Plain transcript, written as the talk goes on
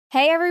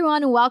Hey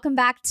everyone, welcome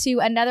back to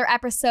another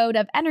episode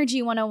of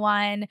Energy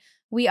 101.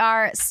 We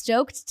are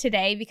stoked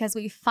today because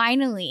we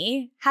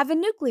finally have a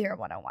nuclear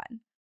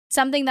 101,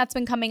 something that's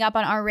been coming up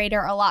on our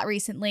radar a lot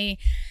recently.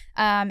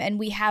 And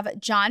we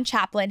have John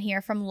Chaplin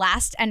here from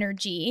Last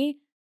Energy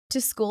to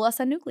school us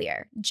on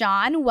nuclear.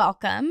 John,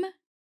 welcome.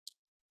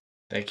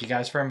 Thank you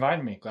guys for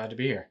inviting me. Glad to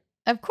be here.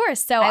 Of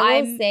course. So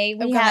I will say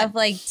we have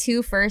like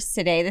two firsts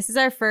today. This is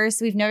our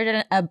first. We've never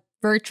done a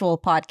virtual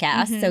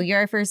podcast. So you're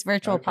our first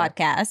virtual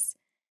podcast,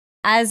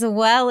 as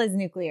well as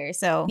nuclear.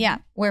 So yeah,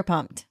 we're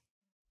pumped.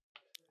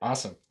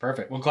 Awesome.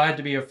 Perfect. Well, glad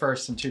to be a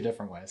first in two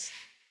different ways.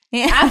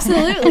 Yeah.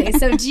 Absolutely.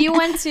 So do you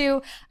want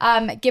to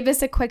give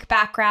us a quick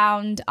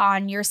background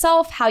on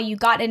yourself, how you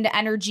got into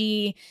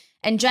energy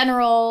in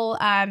general,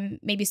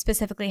 maybe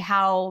specifically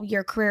how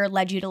your career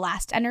led you to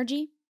Last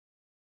Energy?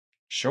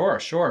 Sure.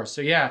 So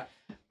yeah,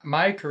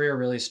 my career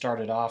really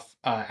started off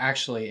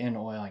actually in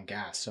oil and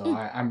gas. So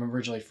I'm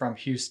originally from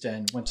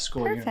Houston, went to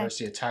school at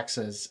University of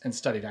Texas and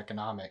studied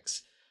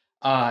economics.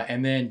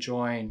 And then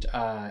joined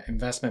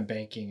investment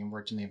banking and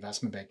worked in the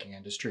investment banking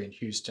industry in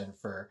Houston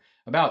for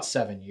about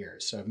 7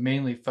 years. So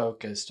mainly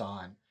focused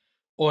on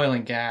oil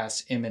and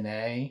gas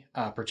M&A,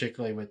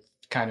 particularly with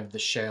kind of the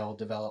shale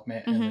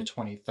development in the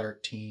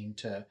 2013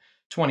 to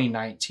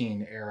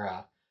 2019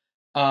 era.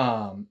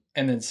 And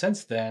then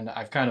since then,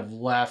 I've kind of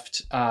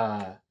left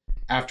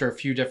after a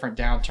few different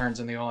downturns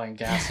in the oil and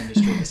gas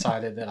industry,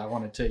 decided that I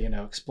wanted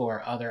to,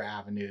 explore other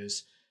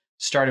avenues,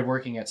 started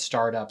working at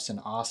startups in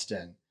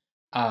Austin.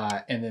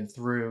 And then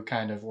through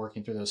kind of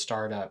working through those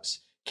startups,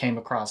 came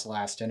across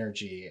Last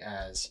Energy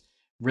as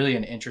really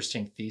an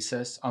interesting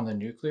thesis on the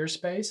nuclear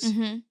space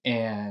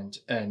and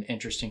an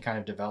interesting kind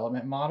of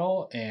development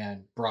model,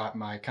 and brought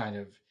my kind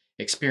of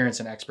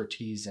experience and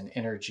expertise in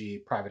energy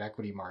private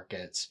equity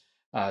markets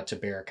to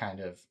bear,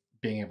 kind of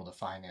being able to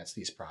finance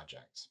these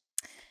projects.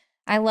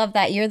 I love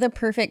that. You're the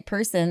perfect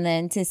person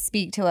then to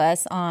speak to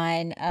us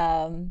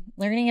on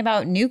learning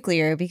about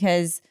nuclear,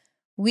 because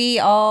we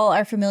all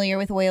are familiar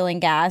with oil and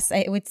gas.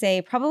 I would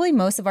say probably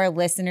most of our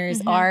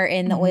listeners are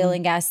in the oil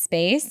and gas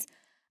space.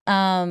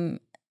 So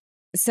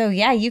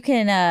yeah, you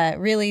can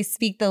really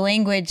speak the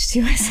language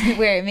to us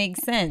where it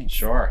makes sense.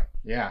 Sure.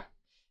 Yeah.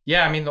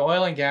 I mean, the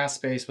oil and gas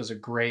space was a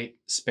great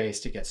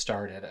space to get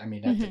started. I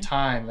mean, at the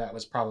time, that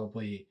was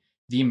probably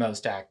the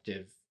most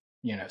active,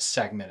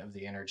 segment of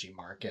the energy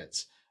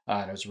markets.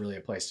 And it was really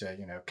a place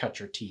to, cut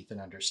your teeth and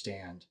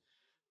understand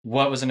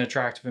what was an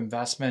attractive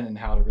investment and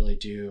how to really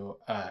do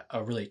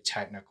a really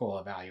technical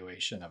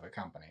evaluation of a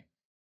company.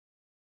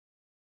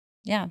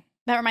 Yeah.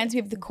 That reminds me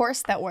of the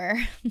course that we're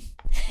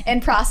in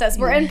process.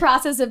 We're in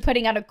process of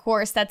putting out a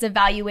course that's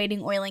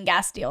evaluating oil and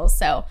gas deals.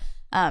 So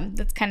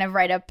that's kind of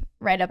right up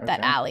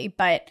that alley.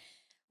 But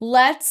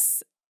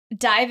let's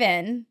dive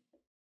in.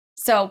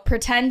 So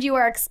pretend you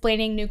are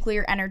explaining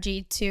nuclear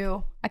energy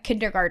to a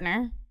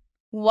kindergartner.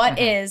 What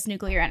is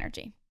nuclear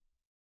energy?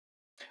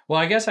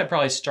 Well, I guess I'd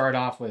probably start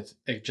off with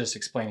just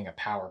explaining a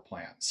power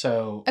plant.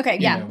 So, let's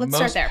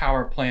start there. Most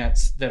power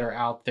plants that are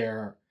out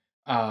there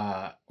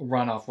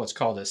run off what's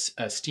called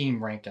a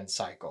steam Rankine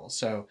cycle.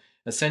 So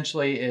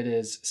essentially it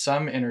is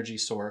some energy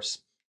source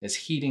is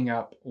heating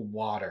up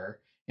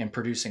water and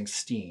producing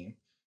steam.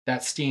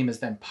 That steam is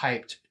then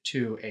piped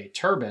to a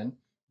turbine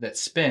that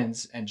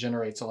spins and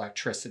generates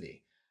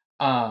electricity.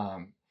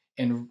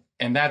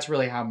 And that's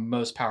really how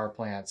most power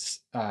plants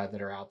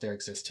that are out there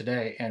exist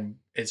today. And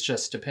it's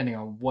just depending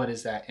on what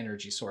is that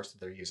energy source that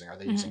they're using. Are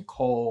they using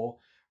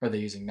coal? Are they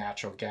using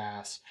natural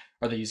gas?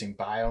 Are they using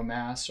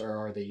biomass?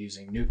 Or are they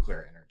using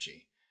nuclear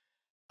energy?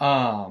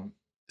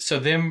 So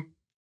then,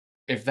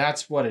 if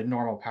that's what a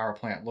normal power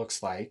plant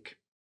looks like,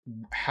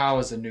 how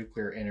is a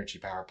nuclear energy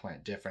power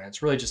plant different?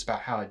 It's really just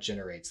about how it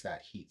generates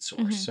that heat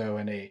source. So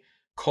in a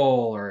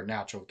coal or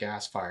natural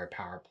gas fired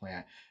power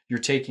plant, you're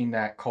taking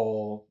that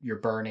coal, you're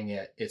burning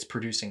it, it's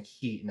producing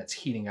heat, and it's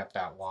heating up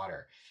that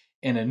water.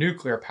 In a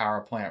nuclear power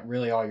plant,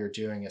 really all you're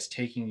doing is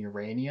taking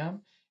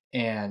uranium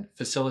and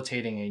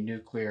facilitating a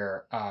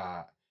nuclear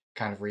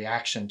kind of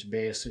reaction to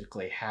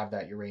basically have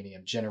that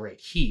uranium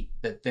generate heat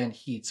that then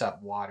heats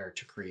up water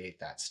to create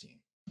that steam.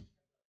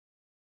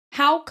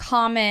 How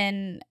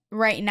common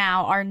right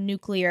now are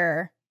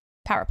nuclear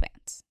power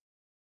plants?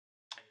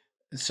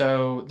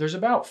 So there's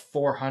about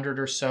 400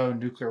 or so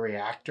nuclear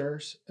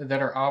reactors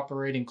that are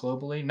operating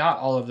globally. Not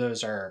all of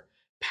those are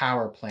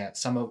power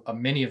plants.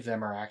 Many of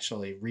them are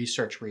actually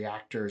research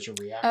reactors or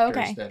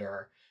reactors that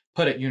are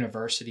put at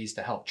universities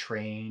to help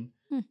train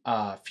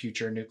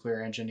future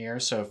nuclear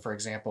engineers. So, for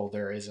example,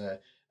 there is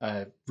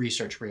a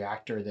research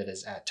reactor that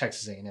is at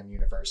Texas A&M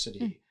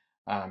University,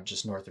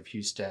 just north of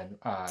Houston,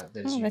 that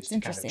is used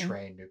to kind of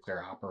train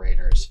nuclear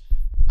operators.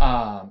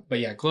 But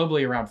yeah,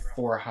 globally around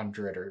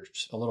 400 or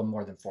a little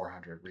more than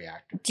 400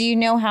 reactors. Do you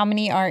know how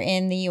many are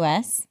in the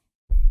U.S.?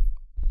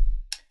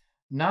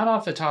 Not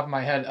off the top of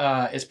my head.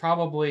 It's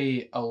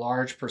probably a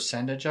large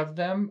percentage of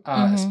them,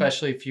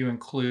 especially if you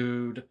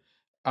include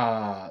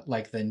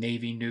like the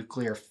Navy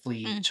nuclear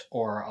fleet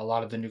or a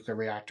lot of the nuclear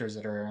reactors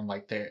that are in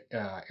like the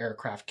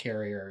aircraft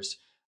carriers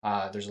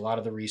There's a lot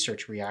of the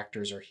research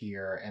reactors are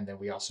here. And then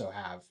we also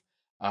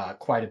have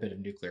quite a bit of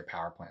nuclear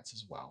power plants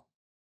as well.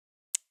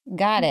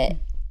 Got it.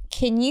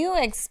 Can you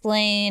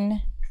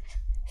explain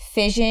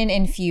fission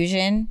and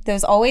fusion?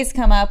 Those always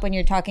come up when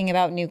you're talking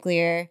about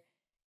nuclear.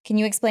 Can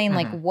you explain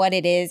like what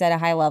it is at a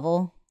high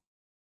level?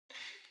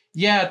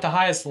 Yeah, at the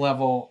highest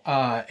level,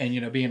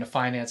 and being a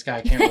finance guy,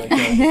 I can't really go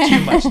into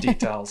too much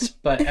details.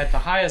 But at the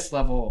highest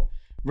level,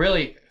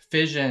 really,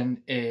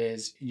 fission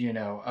is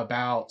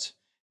about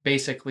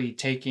basically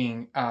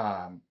taking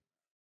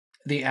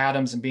the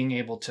atoms and being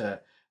able to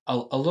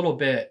a little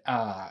bit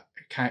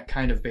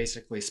kind of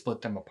basically split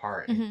them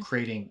apart and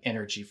creating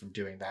energy from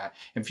doing that.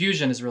 And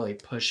fusion is really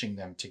pushing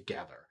them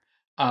together,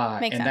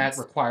 and sense. That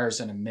requires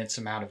an immense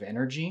amount of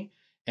energy,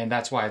 and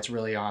that's why it's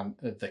really on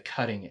the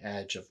cutting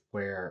edge of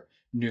where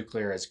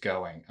nuclear is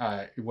going.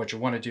 What you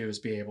want to do is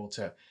be able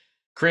to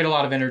create a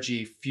lot of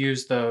energy,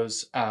 fuse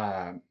those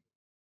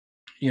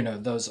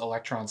those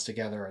electrons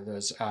together, or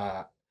those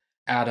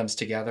atoms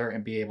together,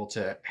 and be able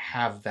to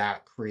have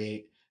that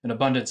create an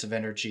abundance of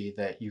energy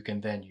that you can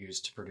then use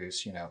to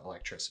produce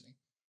electricity.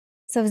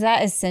 So is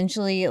that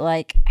essentially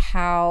like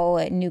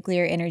how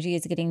nuclear energy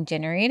is getting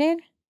generated?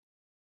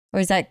 Or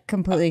is that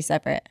completely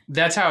separate?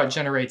 That's how it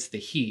generates the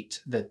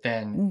heat that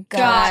then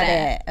Got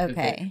it.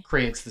 Okay.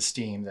 Creates the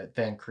steam that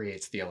then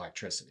creates the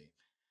electricity.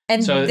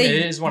 And so it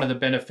is one of the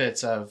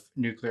benefits of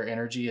nuclear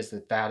energy is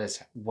that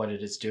is what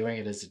it is doing.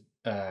 It is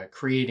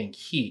creating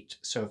heat.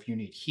 So if you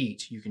need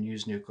heat, you can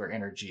use nuclear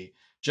energy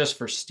just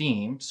for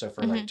steam. So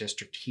for like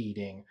district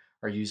heating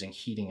or using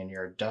heating in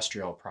your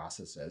industrial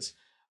processes.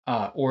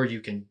 Or you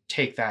can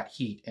take that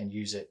heat and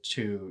use it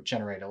to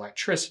generate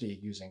electricity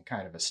using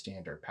kind of a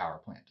standard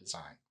power plant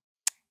design.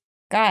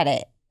 Got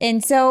it.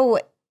 And so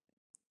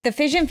the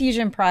fission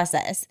fusion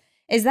process,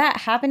 is that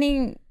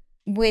happening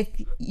with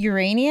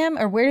uranium,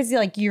 or where does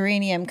the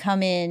uranium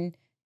come in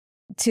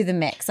to the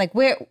mix? Like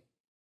where,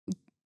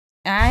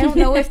 I don't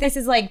know if this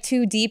is like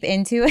too deep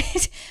into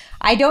it.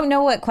 I don't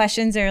know what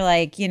questions are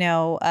don't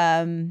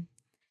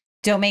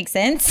make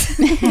sense.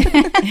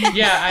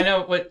 Yeah, I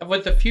know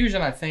with the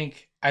fusion, I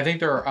think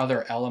there are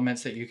other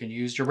elements that you can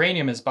use.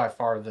 Uranium is by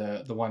far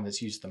the one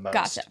that's used the most.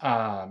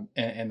 Gotcha.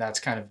 And that's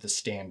kind of the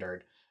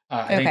standard.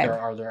 I think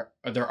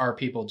there are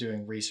people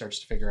doing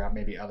research to figure out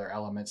maybe other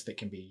elements that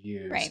can be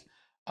used. Right.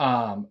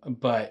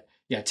 But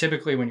yeah,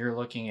 typically when you're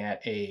looking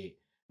at a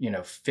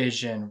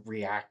fission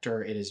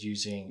reactor, it is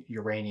using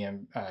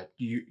uranium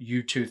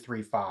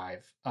U-235,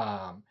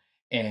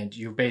 and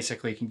you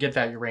basically can get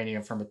that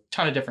uranium from a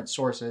ton of different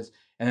sources,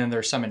 and then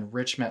there's some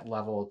enrichment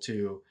level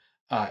to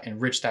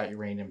enrich that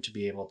uranium to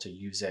be able to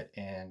use it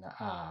in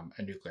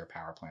a nuclear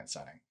power plant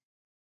setting.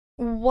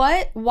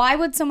 Why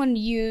would someone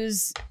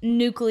use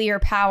nuclear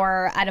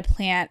power at a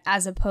plant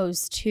as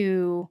opposed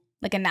to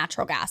like a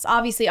natural gas?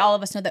 Obviously, all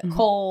of us know that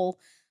coal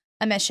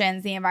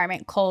emissions, the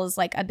environment, coal is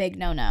like a big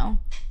no-no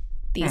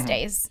these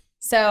days.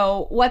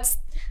 So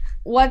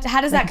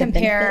how does that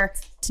compare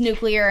to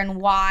nuclear, and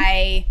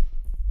why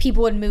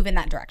people would move in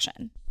that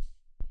direction?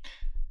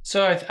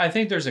 So I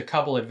think there's a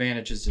couple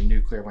advantages to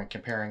nuclear when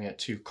comparing it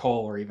to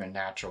coal or even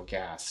natural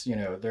gas.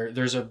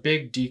 There's a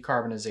big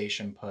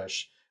decarbonization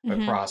push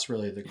across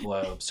really the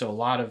globe. So a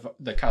lot of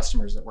the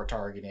customers that we're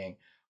targeting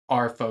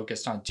are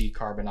focused on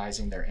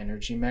decarbonizing their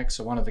energy mix.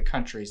 So one of the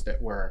countries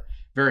that we're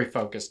very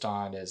focused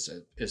on is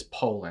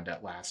Poland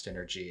at Last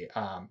Energy,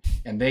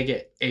 and they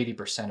get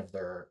 80% of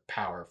their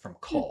power from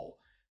coal.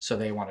 So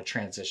they want to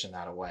transition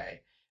that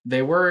away.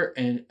 They were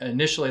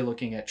initially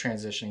looking at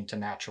transitioning to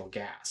natural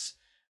gas.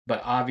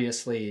 But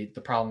obviously,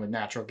 the problem with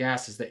natural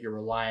gas is that you're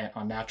reliant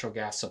on natural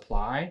gas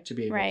supply to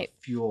be able to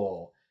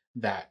fuel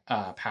that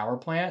power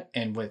plant.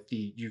 And with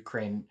the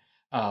Ukraine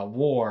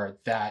war,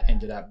 that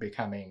ended up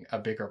becoming a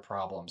bigger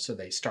problem. So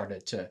they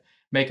started to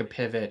make a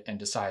pivot and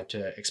decide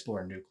to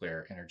explore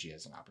nuclear energy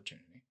as an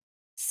opportunity.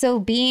 So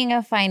being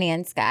a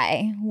finance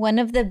guy, one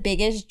of the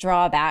biggest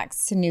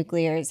drawbacks to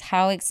nuclear is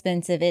how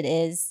expensive it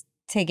is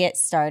to get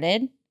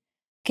started.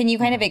 Can you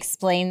kind of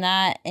explain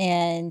that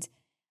and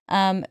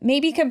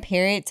maybe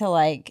compare it to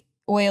like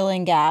oil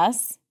and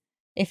gas,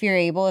 if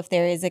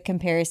there is a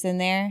comparison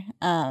there?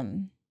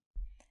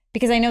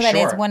 Because I know that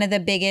is one of the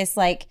biggest,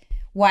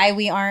 why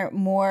we aren't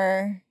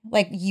more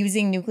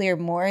using nuclear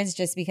more is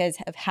just because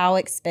of how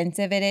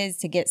expensive it is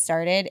to get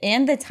started,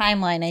 and the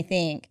timeline, I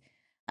think,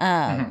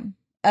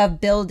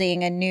 of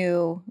building a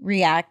new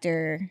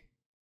reactor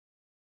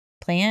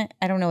plant.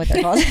 I don't know what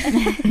they're called.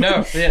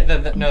 No,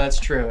 that's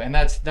true. And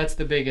that's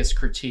the biggest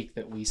critique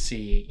that we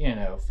see,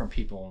 from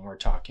people when we're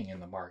talking in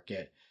the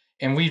market.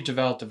 And we've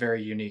developed a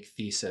very unique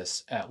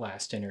thesis at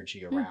Last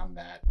Energy around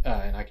that.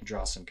 And I can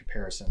draw some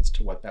comparisons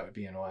to what that would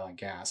be in oil and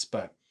gas.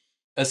 But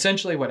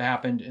essentially what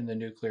happened in the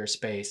nuclear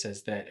space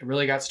is that it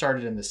really got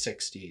started in the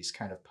 60s,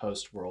 kind of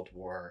post-World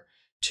War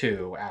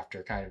II,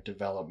 after kind of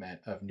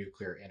development of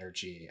nuclear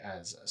energy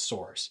as a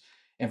source.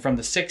 And from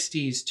the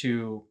 60s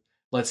to,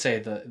 let's say,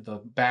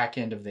 the back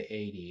end of the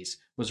 80s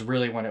was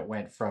really when it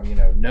went from,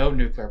 no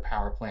nuclear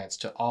power plants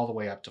to all the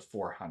way up to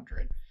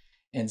 400.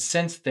 And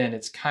since then,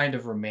 it's kind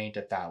of remained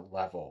at that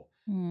level.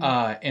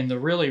 And the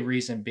really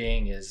reason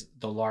being is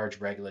the large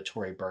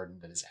regulatory burden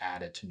that is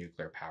added to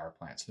nuclear power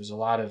plants. There's a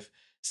lot of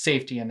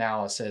safety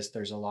analysis.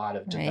 There's a lot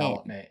of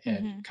development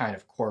and kind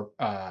of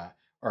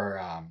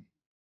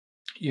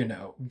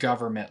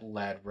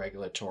government-led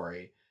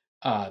regulatory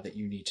that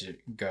you need to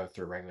go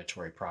through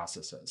regulatory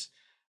processes.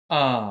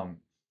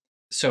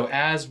 So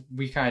as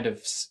we kind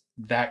of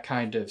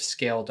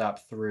scaled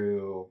up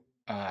through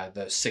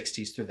the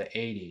 60s through the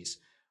 80s,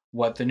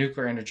 what the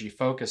nuclear energy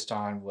focused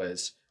on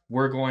was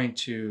we're going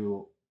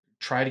to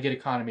try to get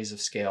economies of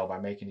scale by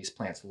making these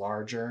plants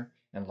larger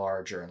and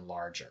larger and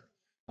larger.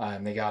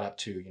 And they got up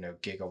to,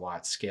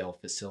 gigawatt scale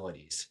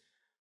facilities.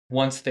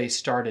 Once they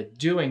started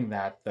doing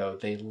that, though,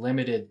 they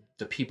limited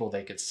the people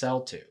they could sell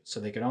to. So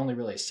they could only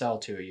really sell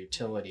to a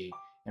utility,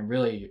 and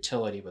really a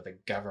utility with a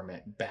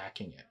government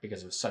backing it,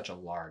 because it was such a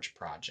large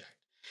project.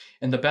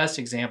 And the best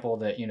example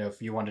that,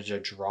 if you wanted to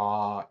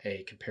draw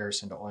a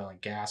comparison to oil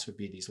and gas, would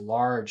be these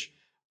large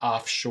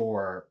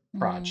offshore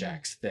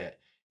projects that,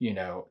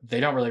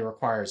 they don't really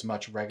require as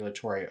much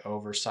regulatory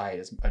oversight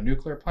as a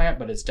nuclear plant,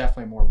 but it's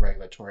definitely more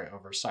regulatory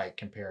oversight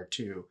compared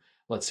to,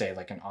 let's say,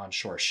 like an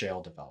onshore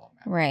shale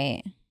development.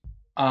 Right.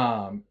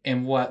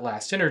 And what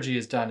Last Energy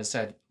has done is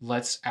said,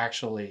 let's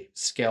actually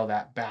scale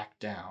that back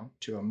down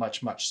to a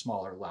much, much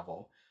smaller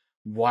level,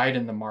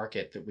 widen the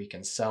market that we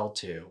can sell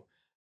to.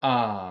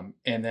 And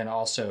then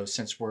also,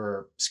 since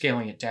we're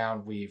scaling it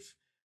down, we've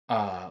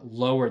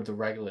lowered the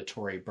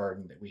regulatory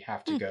burden that we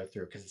have to go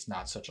through, because it's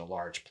not such a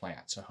large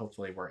plant. So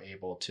hopefully we're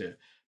able to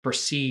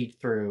proceed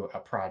through a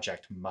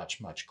project much,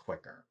 much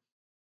quicker.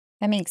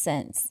 That makes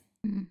sense.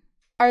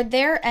 Are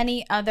there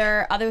any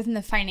other than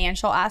the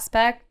financial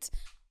aspect,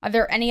 are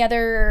there any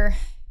other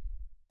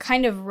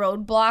kind of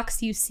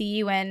roadblocks you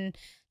see when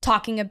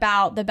talking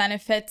about the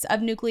benefits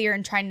of nuclear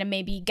and trying to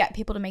maybe get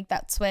people to make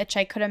that switch?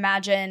 I could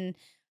imagine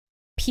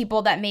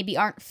people that maybe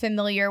aren't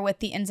familiar with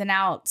the ins and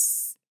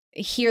outs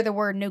hear the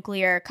word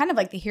nuclear, kind of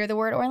like they hear the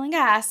word oil and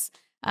gas,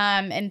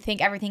 and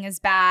think everything is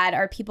bad.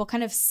 Are people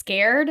kind of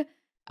scared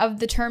of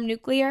the term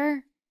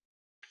nuclear?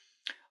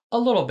 A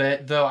little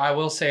bit, though. I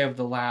will say over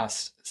the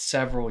last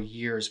several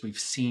years, we've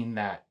seen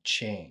that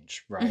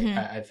change, right?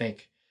 I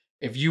think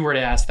if you were to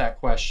ask that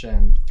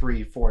question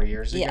 3-4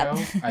 years ago,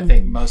 I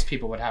think most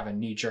people would have a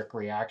knee-jerk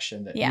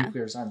reaction that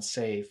nuclear is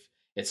unsafe,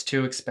 it's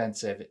too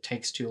expensive, it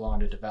takes too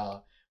long to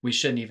develop, we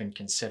shouldn't even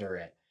consider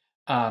it.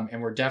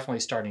 And we're definitely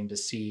starting to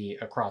see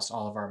across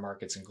all of our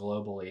markets and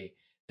globally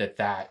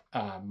that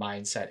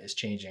mindset is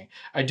changing.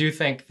 I do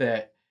think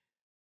that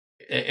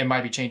it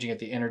might be changing at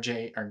the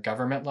energy or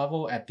government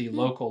level. At the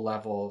local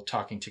level,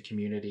 talking to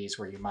communities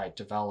where you might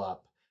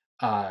develop,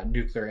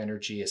 nuclear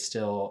energy is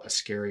still a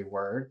scary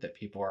word that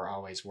people are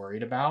always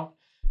worried about.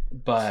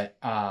 But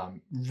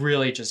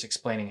really just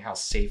explaining how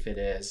safe it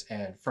is.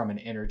 And from an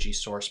energy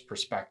source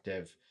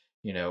perspective,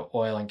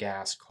 oil and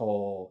gas,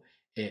 coal,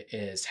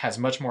 has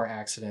much more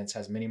accidents,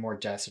 has many more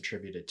deaths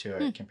attributed to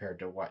it compared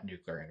to what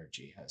nuclear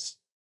energy has.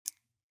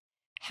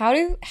 How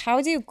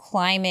do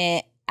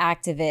climate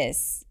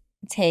activists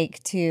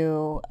take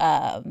to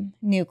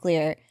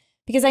nuclear?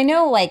 Because I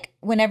know, like,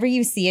 whenever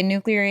you see a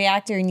nuclear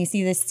reactor and you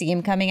see the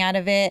steam coming out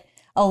of it,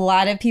 a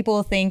lot of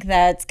people think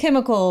that's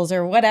chemicals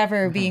or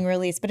whatever being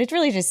released, but it's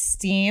really just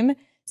steam.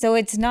 So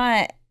it's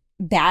not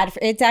bad.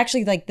 It's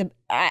actually like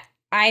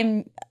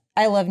I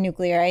love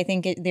nuclear. I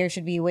think there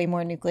should be way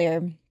more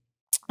nuclear.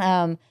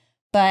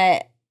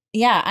 But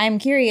yeah, I'm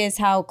curious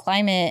how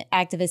climate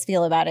activists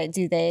feel about it.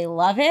 Do they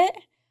love it,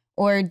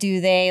 or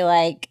do they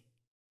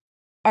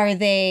are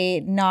they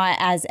not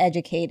as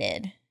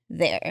educated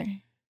there?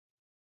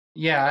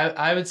 Yeah,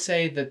 I would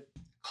say that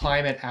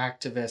climate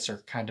activists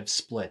are kind of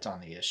split on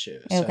the issue.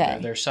 So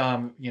there's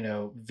some,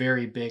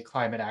 very big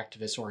climate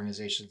activist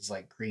organizations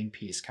like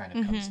Greenpeace kind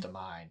of comes to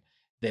mind,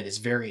 that is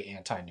very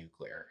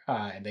anti-nuclear,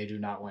 and they do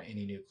not want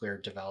any nuclear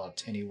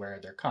developed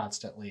anywhere.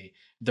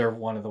 They're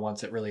one of the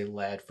ones that really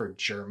led for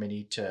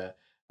Germany to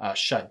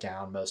shut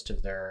down most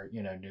of their,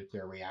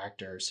 nuclear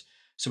reactors.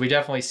 So we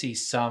definitely see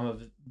some of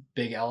the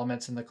big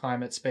elements in the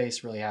climate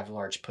space really have a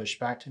large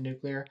pushback to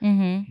nuclear.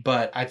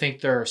 But I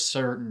think there are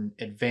certain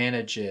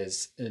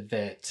advantages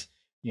that,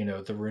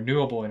 the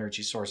renewable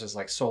energy sources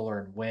like solar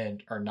and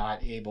wind are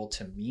not able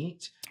to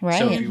meet. Right.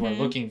 So if you were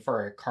looking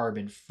for a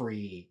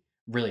carbon-free,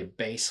 really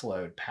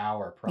baseload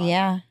power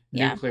product,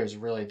 nuclear is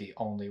really the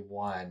only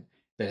one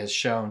that has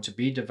shown to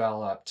be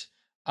developed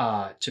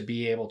to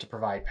be able to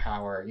provide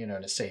power, in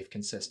a safe,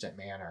 consistent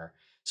manner.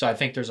 So I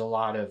think there's a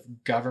lot of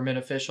government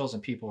officials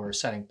and people who are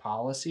setting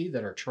policy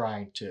that are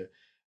trying to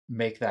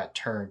make that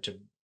turn to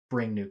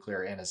bring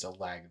nuclear in as a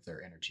leg of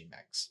their energy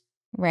mix.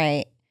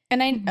 Right.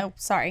 And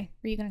sorry,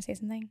 were you going to say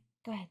something?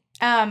 Go ahead.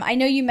 I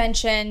know you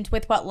mentioned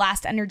with what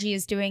Last Energy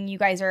is doing, you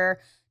guys are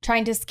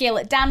trying to scale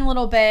it down a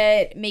little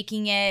bit,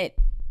 making it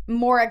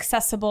more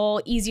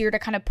accessible, easier to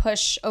kind of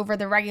push over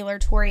the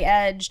regulatory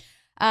edge.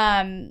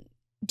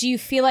 Do you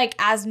feel like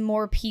as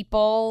more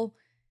people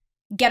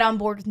get on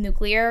board with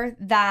nuclear,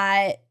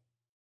 that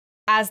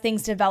as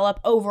things develop,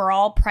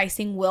 overall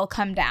pricing will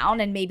come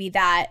down and maybe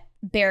that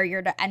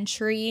barrier to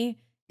entry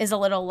is a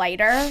little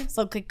lighter.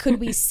 So could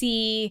we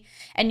see,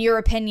 in your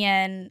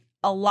opinion,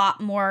 a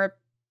lot more,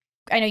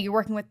 I know you're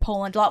working with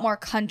Poland, a lot more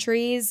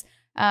countries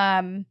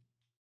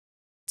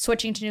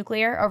switching to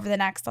nuclear over the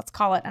next, let's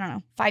call it, I don't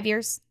know, 5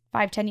 years,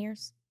 10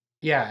 years?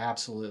 Yeah,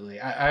 absolutely.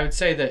 I would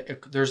say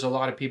that there's a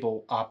lot of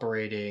people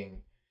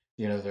operating,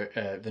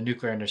 the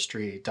nuclear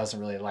industry doesn't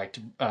really like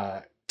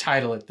to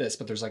title it this,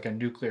 but there's like a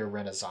nuclear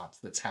renaissance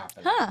that's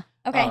happening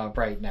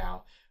right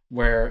now,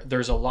 where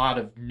there's a lot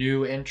of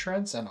new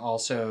entrants and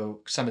also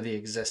some of the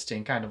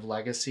existing kind of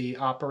legacy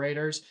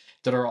operators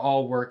that are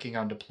all working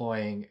on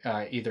deploying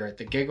either at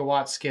the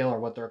gigawatt scale or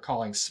what they're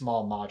calling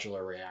small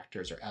modular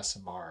reactors, or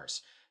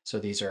SMRs. So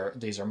these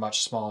are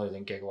much smaller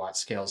than gigawatt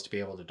scales to be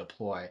able to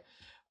deploy.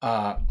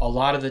 A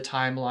lot of the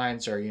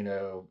timelines are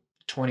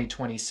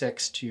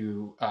 2026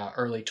 to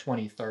early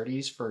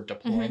 2030s for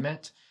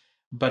deployment.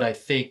 But I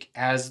think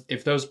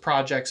if those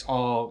projects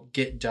all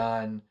get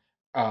done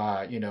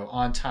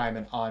on time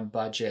and on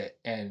budget,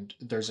 and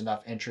there's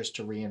enough interest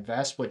to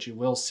reinvest, what you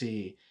will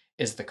see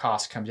is the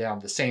cost come down,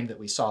 the same that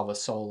we saw with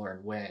solar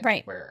and wind,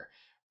 where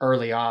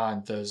early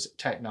on those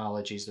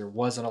technologies, there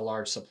wasn't a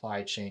large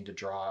supply chain to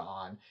draw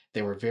on.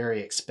 They were very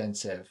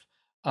expensive.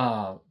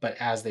 But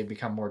as they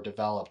become more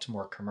developed,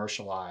 more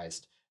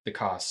commercialized, the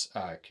costs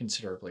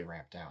considerably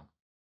ramp down.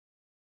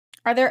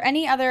 Are there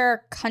any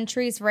other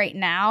countries right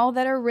now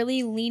that are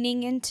really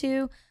leaning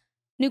into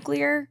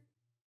nuclear?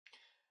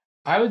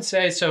 I would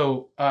say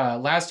so.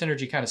 Last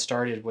Energy kind of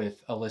started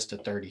with a list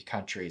of 30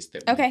 countries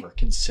that we were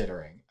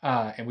considering.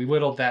 And we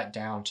whittled that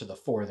down to the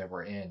 4 that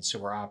we're in. So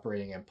we're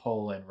operating in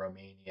Poland,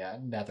 Romania,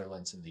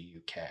 Netherlands, and the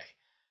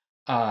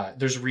UK.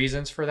 There's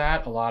reasons for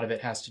that. A lot of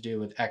it has to do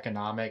with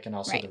economic and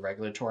also the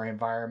regulatory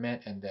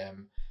environment, and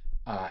them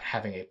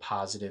having a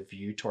positive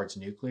view towards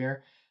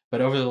nuclear.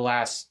 But over the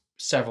last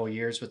several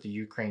years with the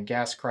Ukraine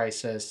gas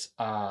crisis,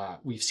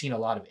 we've seen a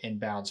lot of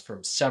inbounds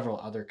from several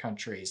other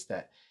countries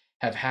that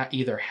have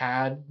either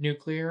had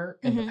nuclear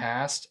in the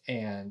past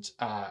and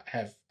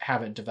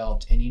haven't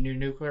developed any new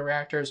nuclear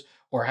reactors,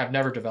 or have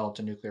never developed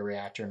a nuclear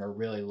reactor and are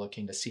really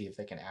looking to see if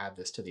they can add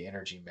this to the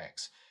energy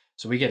mix.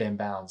 So we get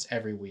inbounds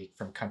every week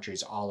from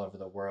countries all over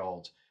the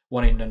world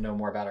wanting to know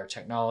more about our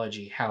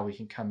technology, how we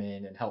can come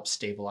in and help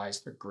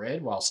stabilize their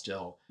grid while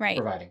still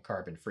providing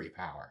carbon-free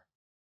power.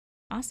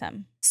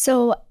 Awesome.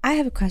 So I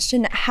have a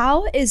question.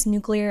 How is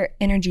nuclear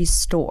energy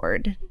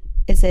stored?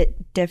 Is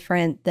it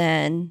different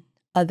than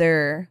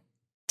other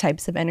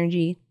types of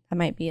energy? That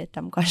might be a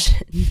dumb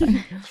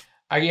question.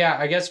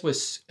 I guess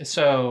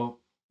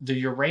the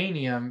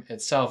uranium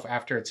itself,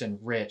 after it's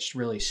enriched,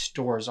 really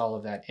stores all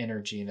of that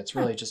energy, and it's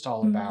really just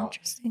all about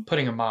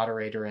putting a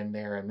moderator in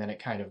there, and then it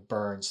kind of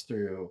burns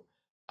through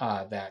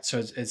that. So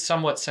it's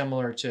somewhat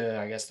similar to,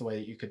 I guess, the way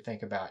that you could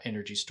think about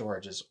energy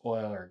storage as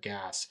oil or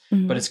gas,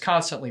 but it's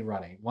constantly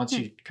running. Once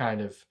you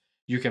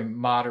can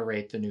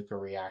moderate the nuclear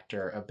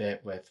reactor a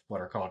bit with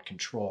what are called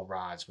control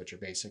rods, which are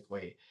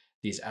basically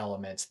these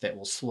elements that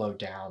will slow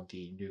down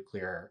the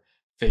nuclear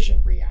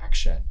fission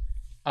reaction.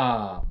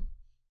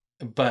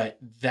 But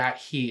that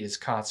heat is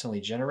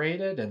constantly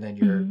generated, and then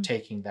you're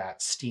taking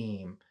that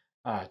steam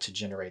to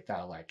generate that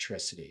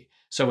electricity.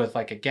 So with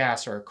like a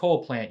gas or a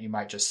coal plant, you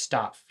might just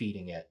stop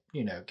feeding it,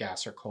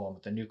 gas or coal. And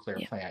with a nuclear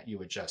plant, you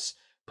would just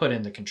put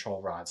in the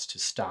control rods to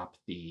stop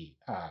the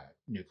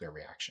nuclear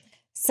reaction.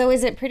 So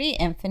is it pretty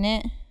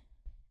infinite,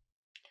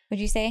 would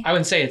you say? I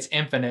wouldn't say it's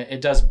infinite.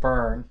 It does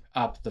burn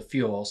up the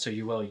fuel, so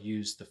you will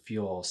use the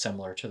fuel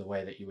similar to the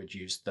way that you would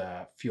use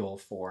the fuel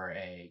for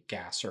a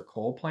gas or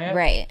coal plant.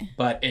 Right.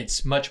 But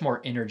it's much more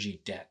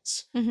energy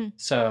dense.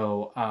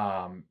 So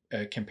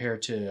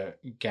compared to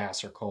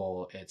gas or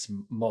coal, it's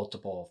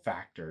multiple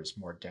factors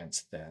more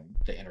dense than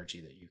the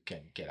energy that you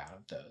can get out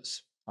of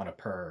those on a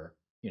per,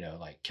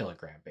 like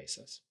kilogram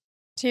basis.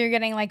 So you're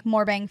getting like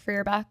more bang for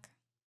your buck?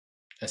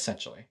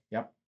 Essentially.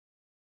 Yep.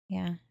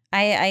 Yeah.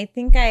 I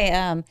think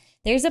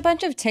there's a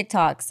bunch of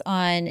TikToks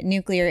on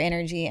nuclear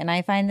energy, and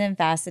I find them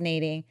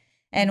fascinating.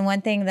 And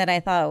one thing that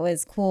I thought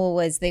was cool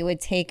was they would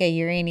take a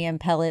uranium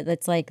pellet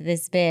that's like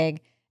this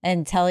big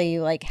and tell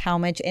you like how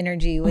much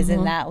energy was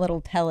in that little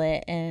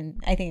pellet.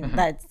 And I think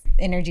that's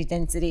energy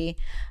density.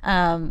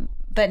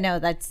 But no,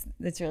 that's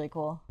really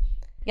cool.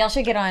 Y'all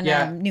should get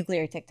on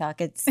nuclear TikTok.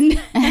 It's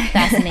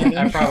fascinating.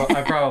 I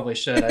probably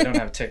should. I don't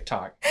have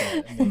TikTok,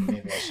 but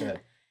maybe I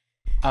should.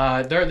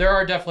 There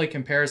are definitely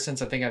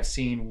comparisons. I think I've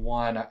seen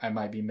one, I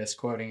might be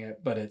misquoting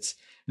it, but it's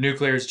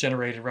nuclear has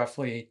generated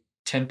roughly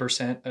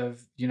 10% of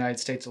the United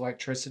States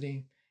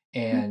electricity.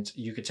 And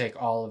you could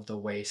take all of the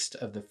waste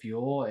of the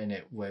fuel and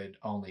it would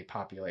only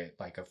populate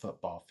like a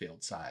football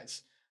field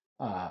size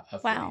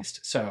of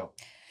waste. So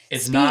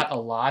it's not a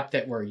lot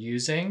that we're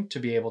using to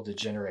be able to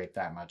generate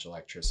that much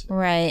electricity.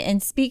 Right.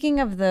 And speaking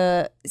of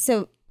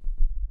so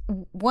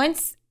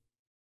once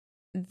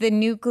the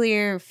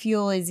nuclear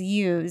fuel is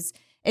used,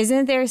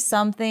 isn't there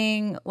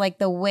something like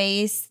the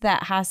waste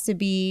that has to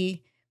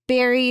be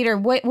buried, or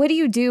what do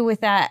you do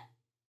with that?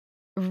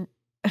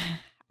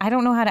 I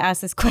don't know how to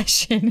ask this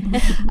question.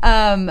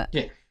 But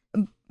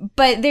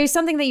there's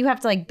something that you have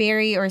to like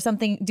bury or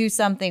do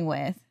something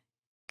with.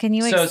 Can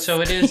you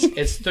So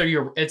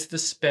it's the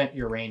spent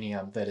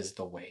uranium that is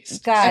the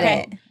waste. Got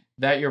it.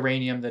 That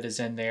uranium that is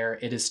in there,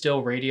 it is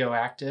still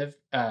radioactive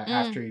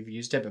after you've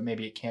used it, but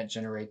maybe it can't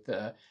generate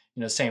the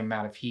same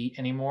amount of heat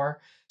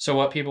anymore. So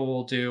what people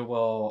will do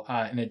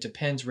and it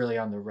depends really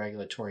on the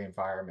regulatory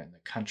environment, the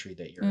country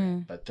that you're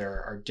in, but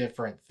there are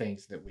different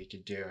things that we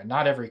could do, and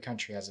not every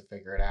country has it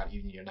figured out.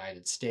 Even the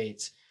United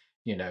States,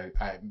 you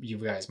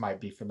guys might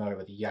be familiar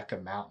with Yucca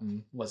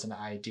Mountain was an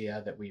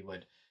idea that we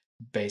would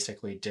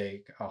basically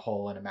dig a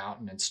hole in a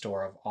mountain and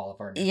store all of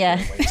our nuclear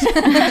waste.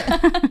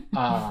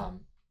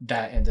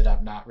 That ended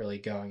up not really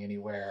going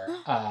anywhere.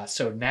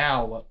 So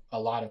now what a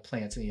lot of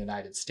plants in the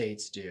United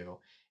States do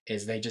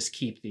is they just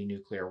keep the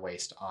nuclear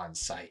waste on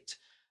site.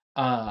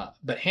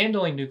 But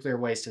handling nuclear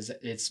waste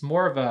it's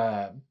more of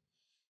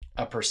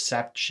a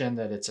perception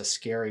that it's a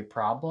scary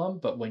problem,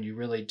 but when you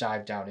really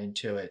dive down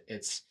into it,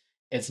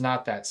 it's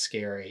not that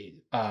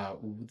scary.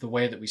 The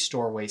way that we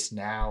store waste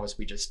now is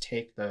we just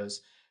take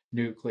those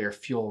nuclear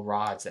fuel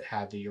rods that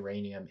have the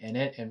uranium in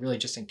it and really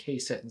just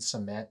encase it in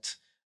cement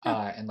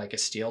and like a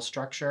steel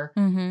structure.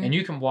 And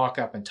you can walk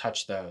up and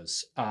touch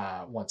those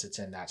once it's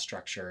in that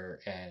structure,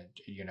 and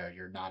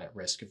you're not at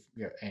risk of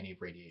any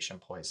radiation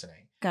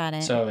poisoning. Got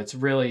it. So it's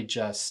really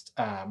just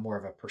more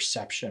of a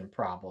perception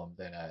problem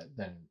than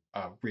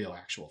a real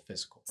actual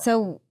physical problem.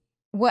 So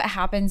what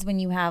happens when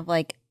you have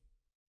like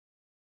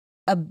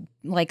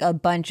a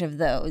bunch of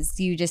those?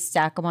 Do you just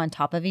stack them on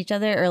top of each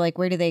other, or like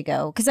where do they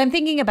go? Because I'm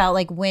thinking about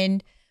like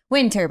wind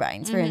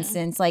turbines, for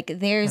instance. Like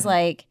there's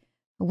like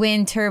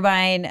wind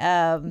turbine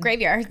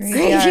graveyards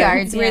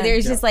where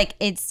there's just like,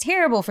 it's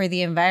terrible for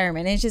the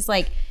environment. It's just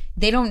like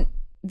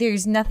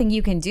there's nothing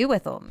you can do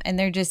with them, and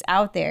they're just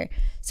out there.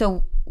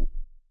 So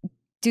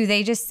do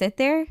they just sit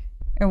there,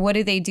 or what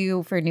do they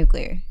do for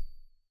nuclear?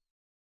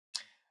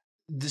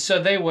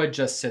 So they would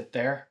just sit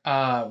there.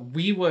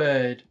 We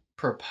would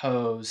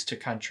propose to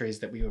countries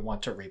that we would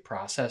want to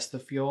reprocess the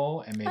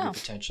fuel and maybe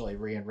potentially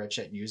re-enrich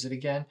it and use it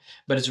again.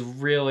 But it's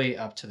really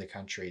up to the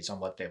countries on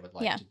what they would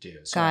like to do.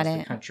 So as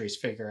the countries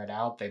figure it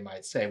out, they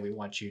might say, we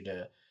want you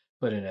to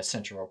put in a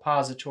central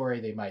repository.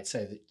 They might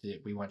say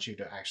that we want you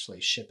to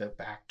actually ship it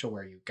back to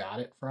where you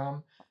got it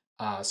from.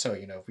 So,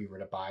 if we were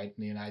to buy it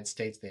in the United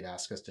States, they'd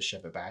ask us to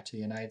ship it back to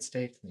the United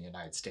States, and the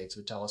United States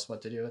would tell us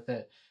what to do with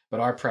it. But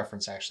our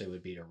preference actually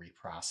would be to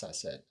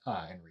reprocess it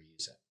and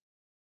reuse it.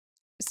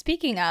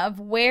 Speaking of,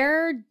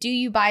 where do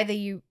you buy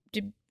the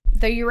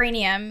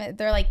uranium?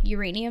 They're like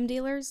uranium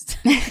dealers.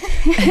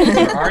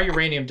 There are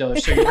uranium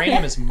dealers. So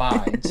uranium is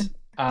mined,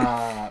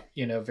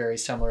 very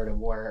similar to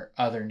where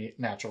other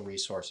natural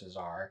resources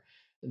are.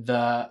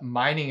 The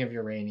mining of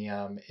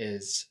uranium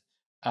is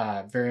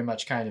very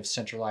much kind of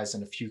centralized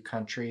in a few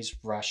countries.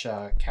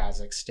 Russia,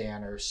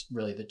 Kazakhstan are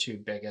really the two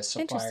biggest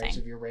suppliers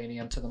of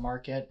uranium to the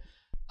market.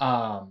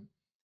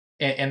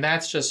 And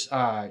that's just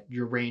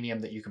uranium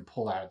that you can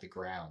pull out of the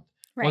ground.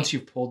 Right. Once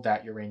you've pulled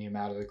that uranium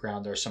out of the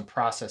ground, there are some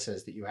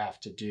processes that you have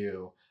to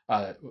do,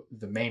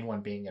 the main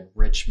one being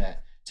enrichment,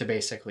 to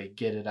basically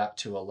get it up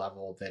to a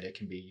level that it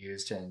can be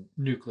used in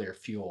nuclear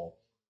fuel.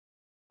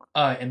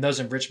 And those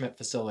enrichment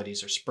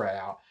facilities are spread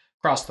out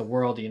across the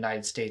world. The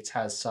United States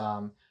has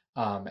some,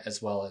 as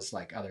well as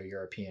like other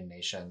European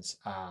nations.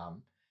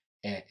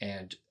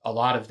 And a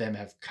lot of them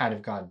have kind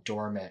of gone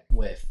dormant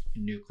with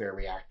nuclear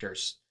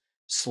reactors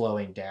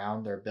slowing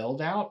down their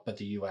build out, but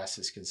the U.S.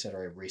 is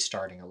considering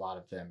restarting a lot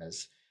of them,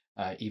 as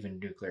even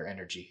nuclear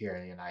energy here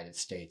in the United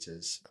States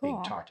is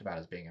being talked about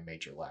as being a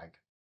major leg.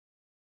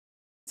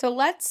 So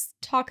let's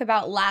talk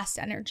about Last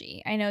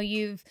Energy. I know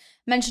you've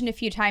mentioned a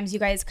few times you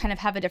guys kind of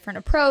have a different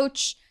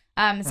approach.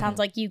 It sounds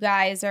like you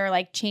guys are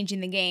like changing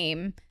the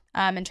game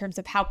in terms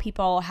of how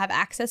people have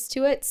access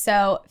to it.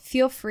 So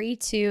feel free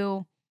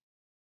to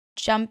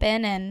jump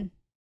in and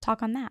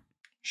talk on that.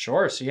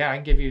 Sure. So yeah, I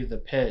can give you the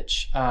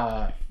pitch.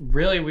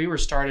 Really, we were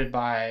started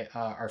by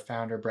our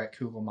founder, Brett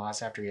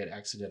Kugelmaas, after he had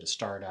exited a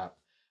startup.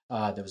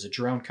 There was a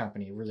drone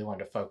company who really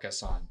wanted to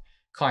focus on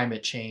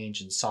climate change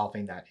and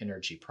solving that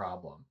energy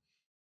problem.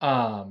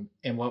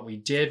 And what we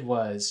did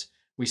was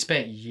we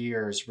spent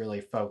years really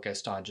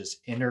focused on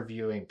just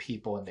interviewing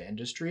people in the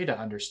industry to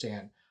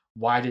understand,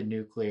 why did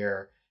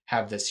nuclear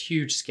have this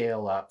huge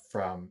scale up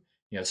from,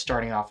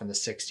 starting off in the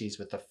 60s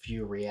with a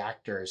few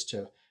reactors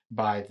to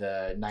by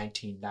the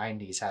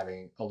 1990s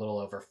having a little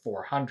over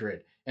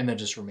 400, and then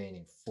just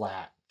remaining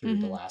flat through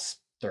the last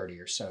 30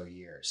 or so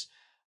years.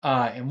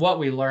 And what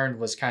we learned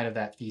was kind of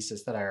that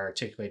thesis that I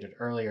articulated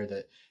earlier,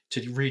 that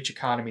to reach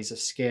economies of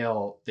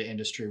scale, the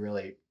industry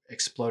really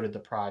exploded the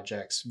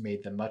projects,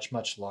 made them much,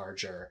 much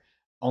larger,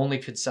 only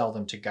could sell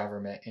them to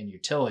government and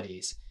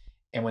utilities.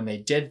 And when they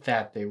did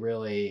that, they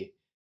really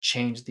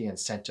changed the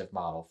incentive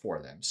model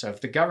for them. So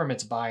if the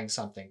government's buying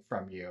something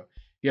from you,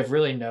 you have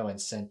really no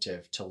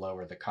incentive to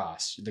lower the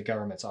cost. The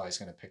government's always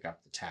going to pick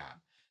up the tab.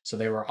 So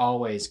they were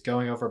always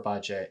going over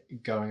budget,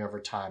 going over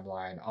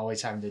timeline,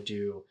 always having to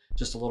do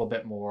just a little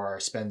bit more,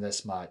 spend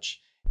this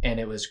much. And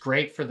it was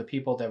great for the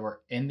people that were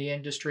in the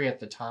industry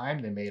at the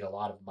time. They made a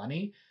lot of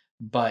money,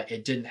 but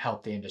it didn't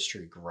help the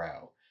industry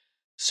grow.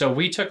 So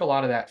we took a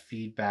lot of that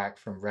feedback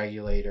from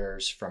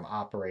regulators, from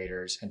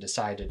operators, and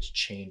decided to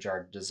change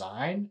our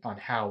design on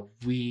how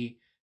we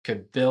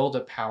could build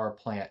a power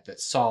plant that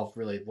solved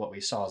really what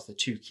we saw as the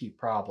two key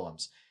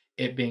problems,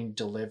 it being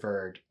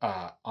delivered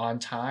on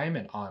time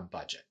and on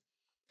budget.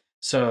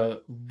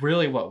 So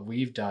really what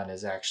we've done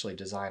is actually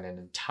design an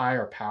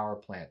entire power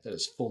plant that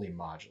is fully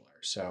modular.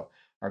 So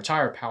our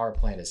entire power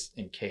plant is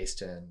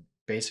encased in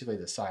basically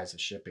the size of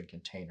shipping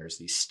containers,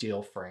 these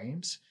steel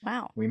frames.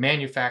 Wow. We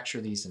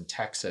manufacture these in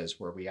Texas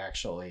where we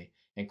actually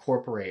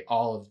incorporate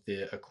all of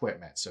the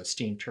equipment. So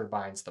steam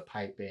turbines, the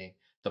piping,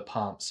 the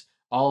pumps,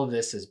 all of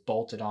this is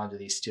bolted onto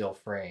these steel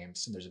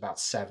frames, and there's about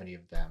 70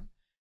 of them.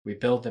 We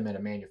build them in a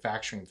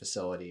manufacturing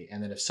facility,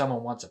 and then if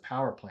someone wants a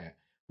power plant,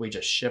 we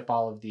just ship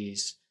all of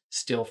these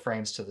steel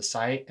frames to the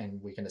site,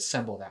 and we can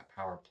assemble that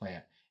power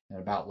plant in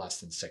about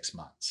less than 6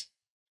 months.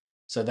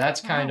 So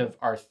that's kind of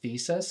our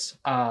thesis.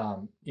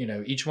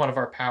 Each one of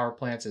our power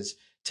plants is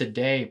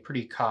today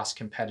pretty cost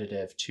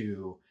competitive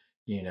to,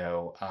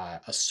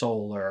 a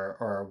solar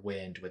or a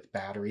wind with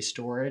battery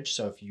storage.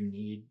 So if you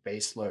need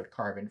baseload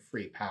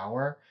carbon-free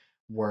power,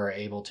 we're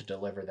able to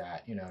deliver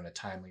that, in a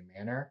timely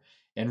manner.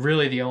 And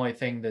really the only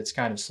thing that's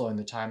kind of slowing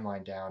the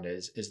timeline down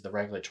is the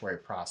regulatory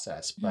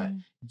process. But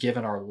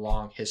given our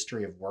long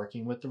history of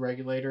working with the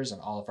regulators in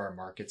all of our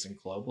markets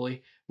and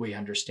globally, we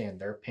understand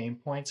their pain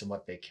points and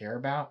what they care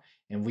about.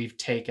 And we've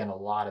taken a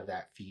lot of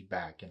that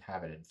feedback and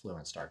have it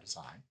influenced our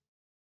design.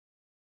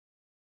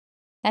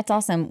 That's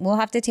awesome. We'll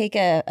have to take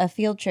a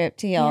field trip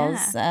to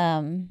y'all's.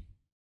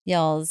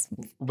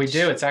 We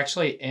do. It's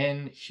actually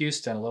in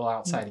Houston, a little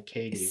outside of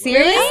Katy.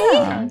 Seriously?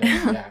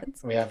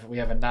 We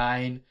have a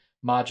 9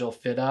 module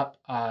fit up,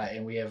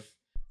 and we have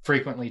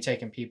frequently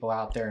taken people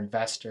out there,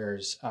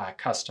 investors,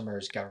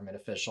 customers, government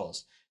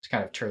officials, to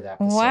kind of tour that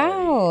facility.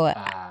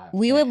 Wow.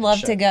 We would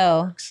love to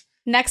go.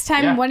 Next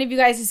time one of you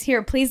guys is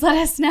here, please let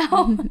us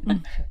know.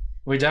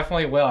 We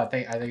definitely will. I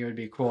think it would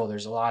be cool.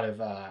 There's a lot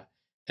of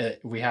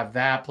we have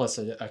that plus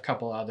a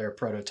couple other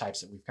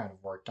prototypes that we've kind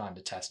of worked on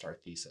to test our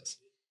thesis.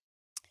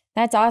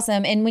 That's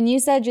awesome. And when you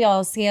said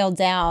y'all scaled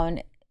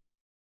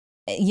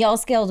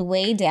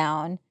way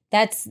down.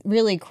 That's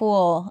really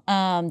cool.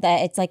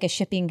 That it's like a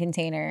shipping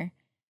container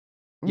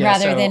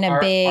rather than a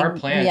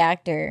big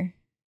reactor.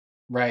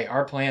 Right.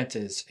 Our plant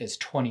is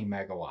 20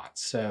 megawatts.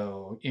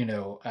 So,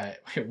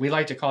 we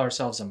like to call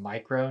ourselves a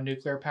micro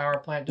nuclear power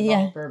plant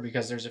developer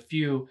because there's a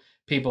few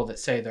people that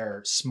say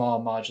they're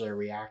small modular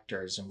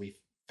reactors, and we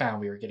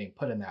found we were getting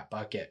put in that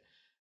bucket.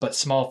 But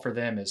small for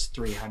them is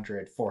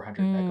 300,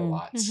 400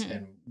 megawatts.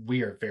 And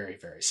we are very,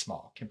 very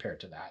small compared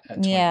to that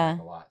at 20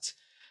 megawatts.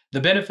 The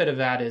benefit of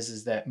that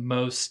is that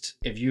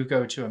if you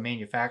go to a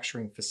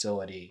manufacturing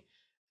facility,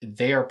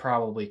 they are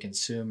probably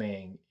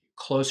consuming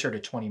closer to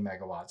 20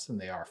 megawatts than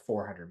they are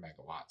 400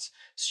 megawatts.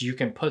 So you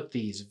can put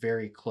these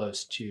very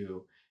close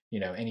to,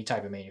 any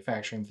type of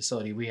manufacturing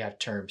facility. We have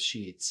term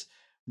sheets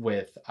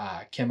with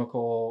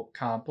chemical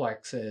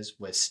complexes,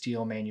 with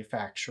steel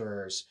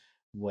manufacturers,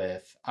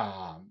 with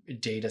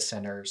data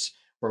centers,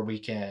 where we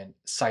can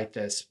site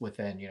this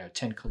within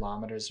 10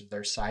 kilometers of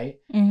their site,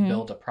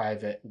 build a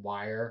private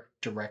wire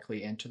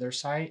directly into their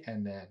site,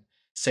 and then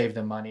save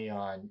them money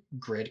on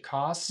grid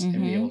costs and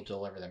be able to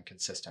deliver them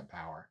consistent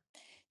power.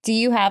 Do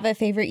you have a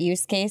favorite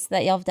use case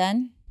that y'all have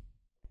done?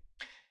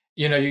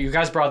 You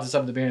guys brought this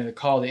up at the beginning of the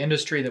call. The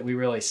industry that we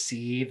really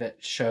see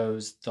that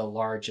shows the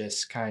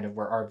largest kind of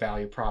where our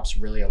value props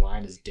really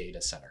align is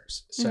data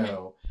centers.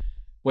 So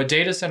what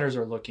data centers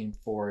are looking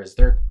for is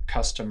their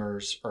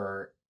customers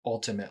are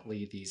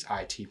ultimately these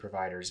IT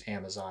providers,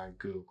 Amazon,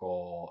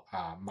 Google,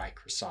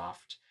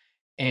 Microsoft.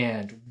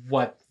 And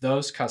what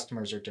those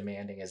customers are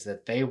demanding is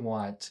that they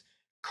want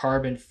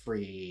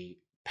carbon-free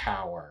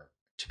power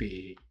to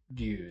be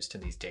used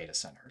in these data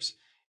centers.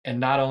 And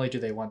not only do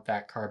they want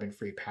that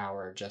carbon-free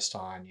power just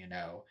on,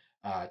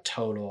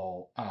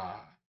 total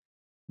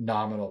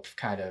nominal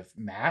kind of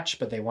match,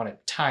 but they want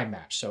it time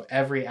match. So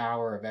every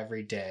hour of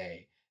every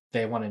day,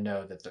 they want to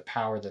know that the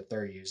power that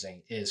they're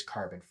using is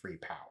carbon-free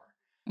power.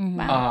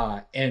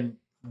 And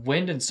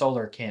wind and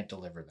solar can't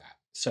deliver that.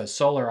 So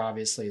solar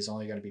obviously is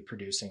only going to be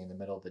producing in the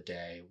middle of the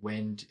day.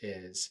 Wind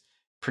is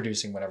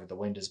producing whenever the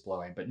wind is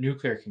blowing, but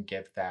nuclear can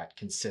give that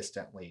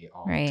consistently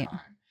all the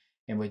time.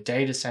 And with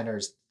data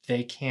centers,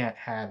 they can't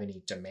have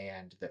any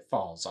demand that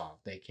falls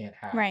off. They can't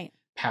have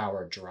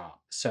power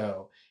drop.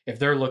 So if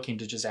they're looking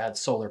to just add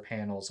solar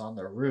panels on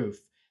their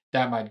roof,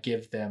 that might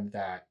give them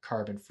that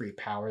carbon-free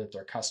power that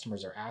their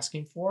customers are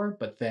asking for,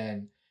 but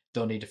then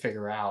they'll need to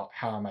figure out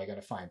how am I going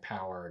to find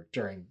power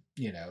during,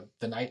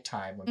 the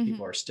nighttime when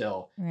people are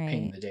still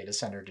pinging the data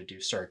center to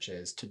do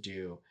searches, to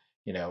do,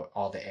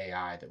 all the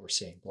AI that we're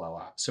seeing blow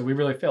up. So we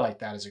really feel like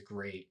that is a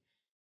great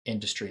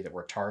industry that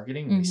we're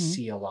targeting. We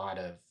see a lot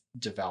of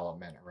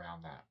development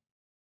around that.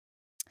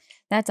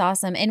 That's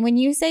awesome. And when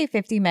you say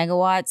 50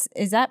 megawatts,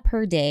 is that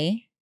per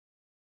day?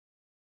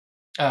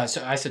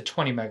 So I said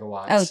 20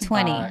 megawatts. Oh,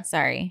 20.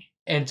 Sorry.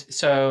 And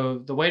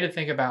so the way to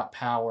think about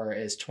power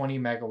is 20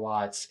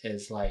 megawatts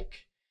is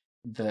like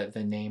the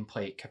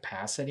nameplate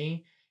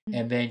capacity.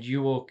 and then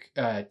you will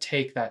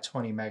take that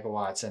 20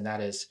 megawatts, and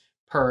that is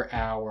per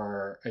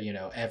hour,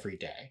 every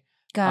day.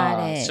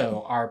 Got it.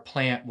 So our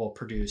plant will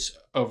produce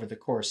over the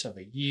course of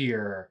a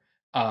year,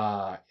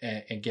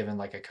 and given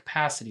like a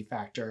capacity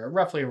factor,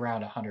 roughly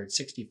around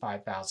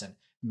 165,000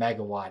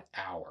 megawatt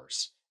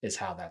hours is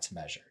how that's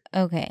measured.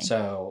 Okay.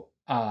 So,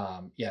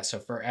 so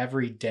for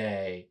every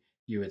day,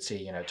 you would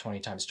see, 20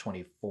 times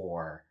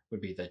 24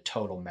 would be the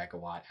total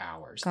megawatt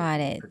hours. Got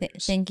it.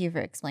 Thank you for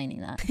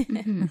explaining that.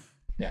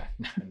 Yeah,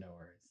 no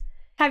worries.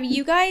 Have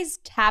you guys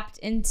tapped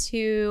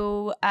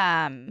into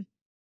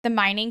the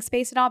mining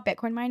space at all,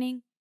 Bitcoin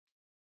mining?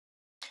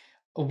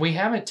 We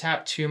haven't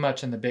tapped too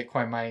much in the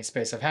Bitcoin mining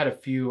space. I've had a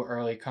few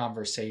early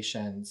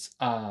conversations.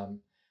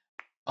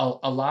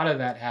 A lot of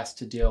that has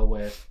to deal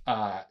with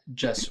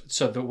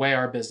so the way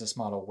our business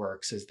model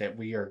works is that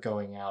we are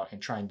going out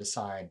and trying to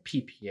sign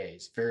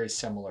PPAs, very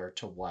similar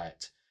to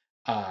what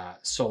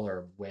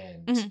solar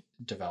wind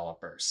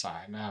developers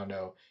sign. I don't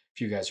know if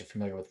you guys are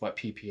familiar with what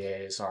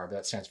PPAs are, but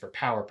that stands for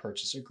power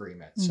purchase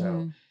agreement.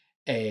 So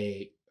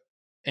a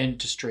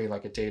industry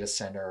like a data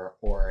center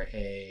or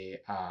a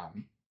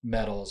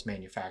metals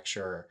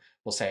manufacturer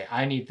will say,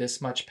 I need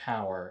this much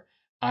power.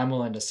 I'm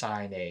willing to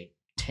sign a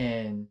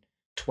 10,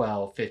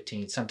 12,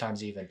 15,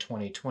 sometimes even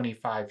 20,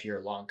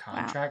 25-year long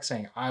contract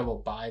saying, I will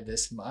buy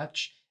this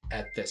much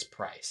at this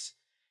price.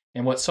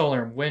 And what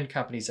solar and wind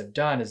companies have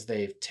done is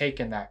they've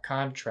taken that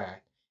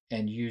contract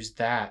and used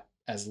that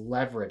as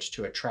leverage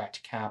to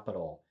attract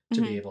capital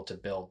to be able to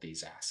build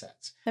these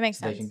assets. That makes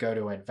sense. They can go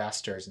to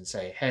investors and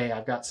say, hey,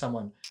 I've got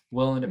someone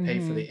willing to pay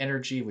for the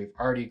energy. We've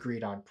already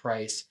agreed on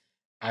price.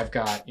 I've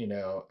got,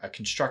 a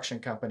construction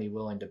company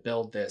willing to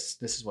build this.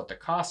 This is what the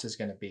cost is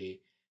going to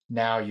be.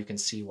 Now you can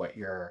see what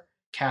your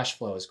cash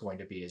flow is going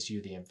to be as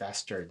you, the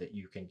investor, that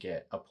you can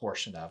get a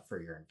portion of for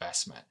your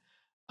investment.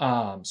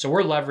 So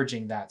we're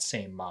leveraging that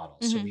same model.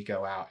 So we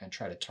go out and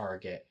try to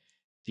target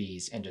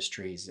these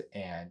industries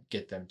and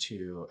get them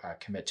to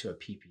commit to a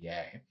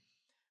PPA.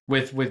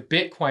 With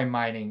Bitcoin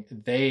mining,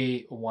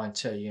 they want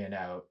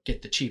to,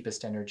 get the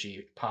cheapest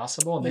energy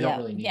possible, and they don't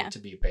really need it to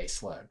be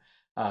base load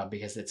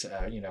because it's,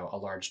 a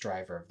large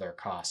driver of their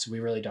costs. So we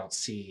really don't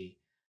see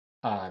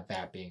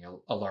that being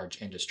a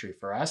large industry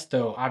for us,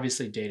 though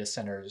obviously data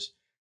centers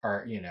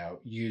are,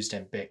 used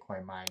in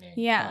Bitcoin mining.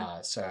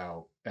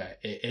 So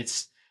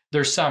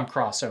there's some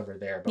crossover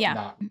there, but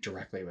not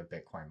directly with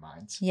Bitcoin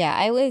mines. Yeah,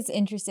 I was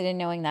interested in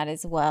knowing that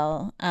as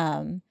well.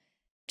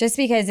 Just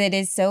because it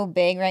is so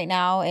big right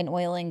now in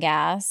oil and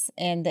gas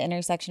and the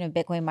intersection of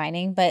Bitcoin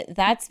mining. But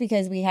that's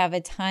because we have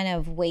a ton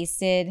of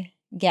wasted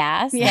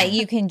gas that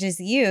you can just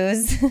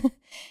use.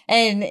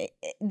 And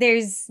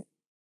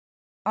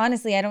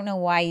honestly, I don't know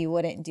why you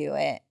wouldn't do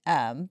it.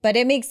 But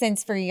it makes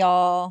sense for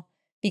y'all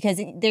because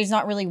there's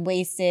not really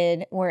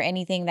wasted or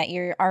anything that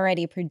you're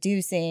already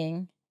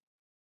producing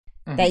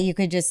that you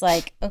could just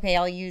okay,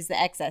 I'll use the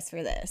excess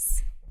for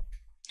this.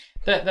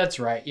 That's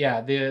right. Yeah.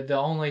 The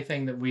only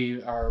thing that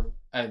we are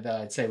that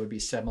I'd say would be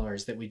similar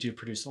is that we do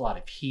produce a lot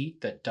of heat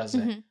that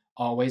doesn't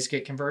always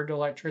get converted to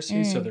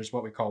electricity. So there's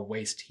what we call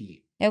waste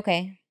heat.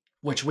 Okay.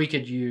 Which we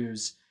could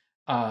use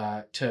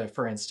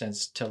for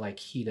instance, to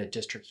heat a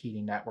district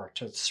heating network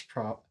to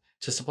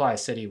supply a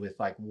city with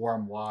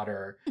warm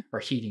water or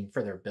heating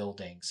for their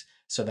buildings.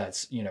 So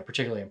that's,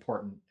 particularly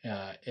important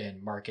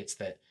in markets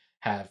that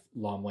have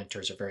long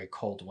winters or very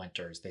cold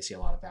winters. They see a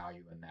lot of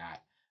value in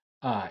that.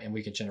 And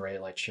we can generate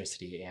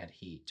electricity and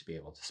heat to be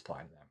able to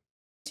supply to them.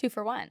 2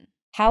 for 1.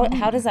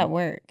 How does that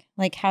work?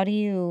 How do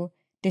you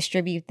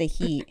distribute the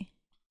heat?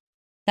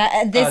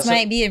 This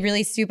might be a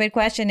really stupid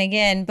question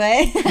again,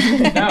 but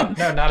no,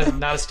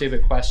 not a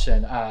stupid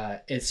question.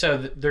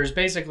 There's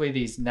basically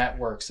these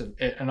networks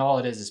and all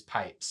it is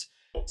pipes.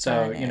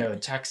 So in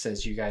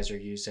Texas, you guys are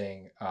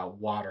using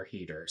water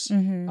heaters.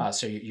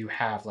 So you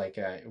have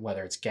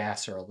whether it's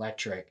gas or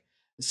electric,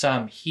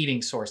 some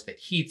heating source that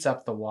heats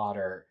up the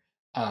water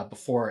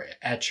before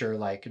at your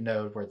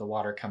node where the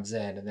water comes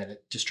in, and then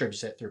it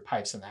distributes it through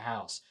pipes in the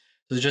house.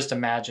 So just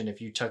imagine if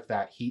you took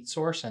that heat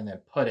source and then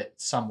put it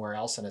somewhere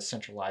else in a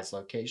centralized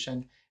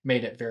location,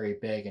 made it very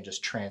big, and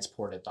just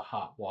transported the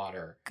hot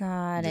water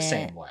the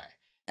same way.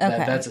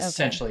 Okay. That's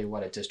essentially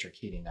what a district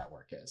heating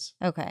network is.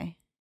 Okay.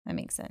 That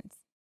makes sense.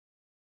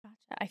 Gotcha.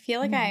 I feel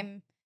like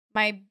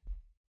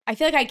I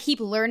feel like I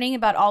keep learning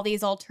about all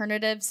these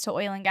alternatives to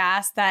oil and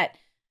gas that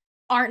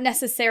aren't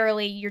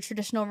necessarily your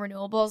traditional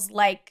renewables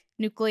like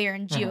nuclear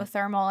and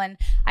geothermal. And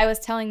I was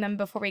telling them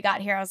before we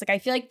got here, I was like, I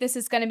feel like this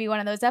is going to be one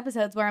of those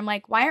episodes where I'm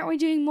like, why aren't we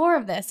doing more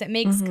of this? It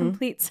makes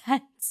complete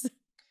sense.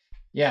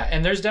 Yeah,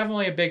 and there's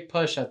definitely a big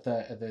push at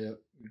the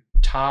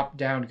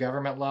top-down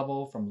government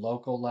level, from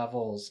local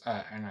levels,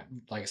 and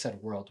like I said,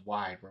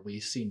 worldwide, where we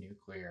see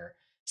nuclear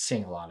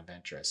seeing a lot of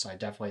interest. So I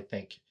definitely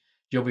think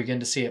you'll begin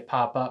to see it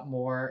pop up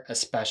more,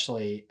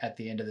 especially at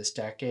the end of this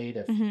decade.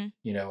 If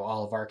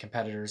all of our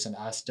competitors and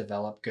us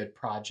develop good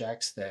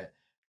projects that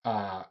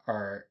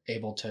are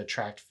able to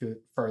attract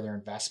further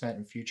investment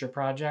in future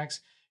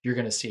projects, you're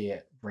going to see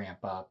it ramp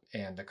up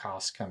and the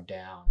costs come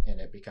down and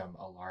it become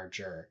a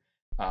larger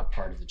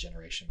part of the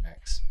generation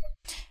mix.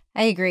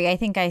 I agree. I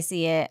think I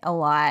see it a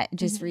lot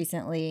just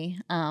recently.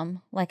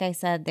 Like I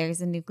said,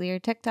 there's a nuclear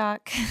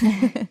TikTok.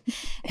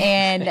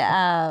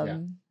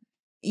 And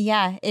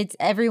yeah, it's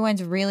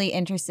everyone's really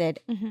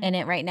interested in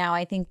it right now.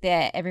 I think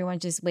that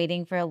everyone's just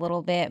waiting for a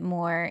little bit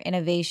more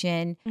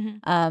innovation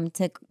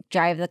to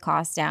drive the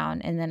cost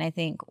down. And then I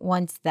think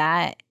once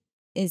that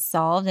is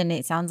solved, and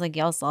it sounds like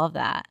y'all solved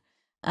that,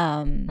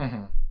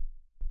 I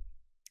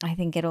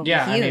think it'll be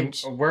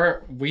huge. I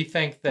mean, we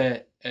think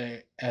that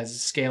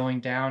as scaling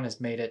down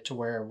has made it to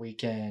where we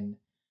can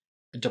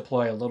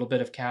deploy a little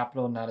bit of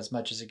capital, not as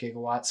much as a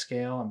gigawatt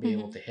scale, and be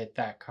able to hit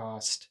that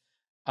cost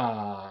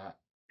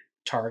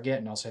target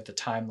and also hit the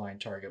timeline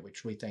target,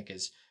 which we think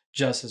is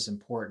just as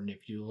important.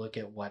 If you look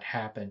at what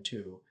happened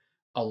to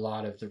a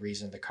lot of the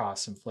reason the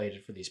costs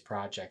inflated for these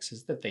projects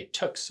is that they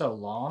took so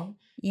long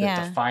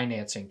that the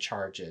financing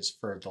charges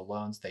for the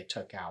loans they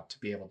took out to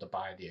be able to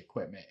buy the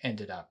equipment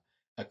ended up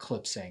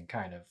eclipsing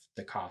kind of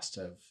the cost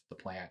of the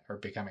plant or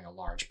becoming a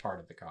large part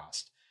of the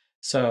cost.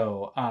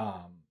 So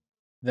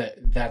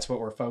that's what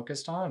we're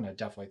focused on. I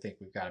definitely think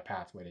we've got a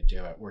pathway to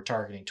do it. We're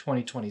targeting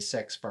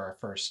 2026 for our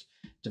first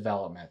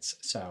developments.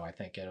 So I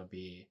think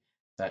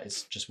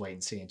it's just wait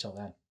and see until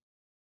then.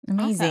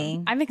 Amazing.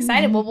 Awesome. I'm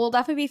excited. Well, we'll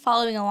definitely be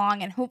following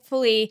along, and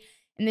hopefully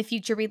in the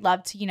future, we'd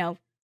love to,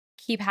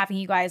 keep having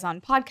you guys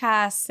on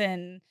podcasts,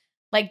 and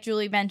like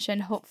Julie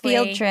mentioned, hopefully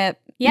field trip.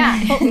 Yeah.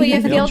 Hopefully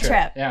a field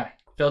trip. Yeah.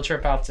 Field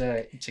trip out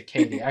to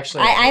Katy.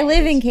 Actually, I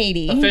live in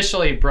Katy.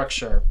 Officially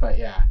Brookshire, but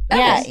yeah.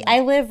 Yeah, I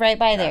live right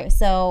by there.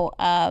 So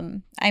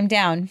I'm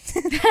down.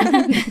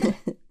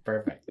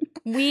 Perfect.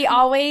 We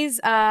always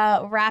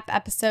wrap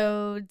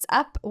episodes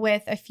up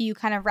with a few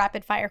kind of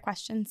rapid fire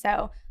questions.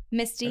 So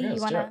Misty,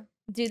 you want to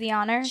do the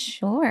honor?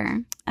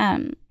 Sure.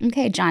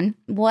 Okay, John,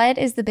 what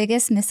is the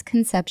biggest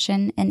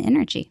misconception in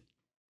energy?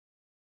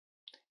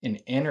 In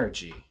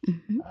energy?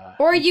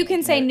 Or you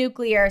can say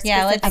nuclear specifically.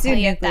 Yeah, let's do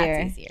nuclear. If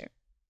that's easier.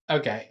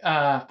 Okay.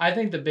 I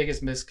think the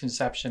biggest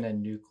misconception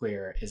in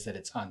nuclear is that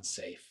it's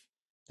unsafe,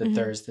 that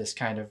there's this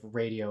kind of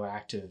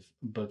radioactive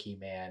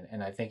boogeyman.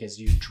 And I think as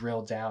you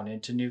drill down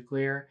into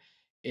nuclear,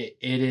 it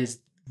is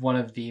one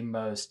of the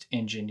most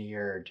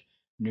engineered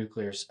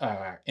nuclear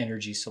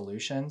energy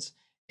solutions.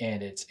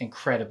 And it's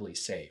incredibly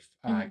safe,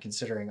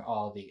 considering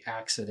all the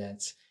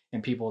accidents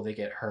and people that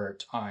get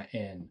hurt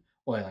in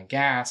oil and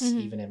gas,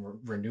 even in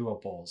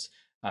renewables.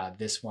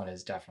 This one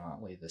is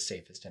definitely the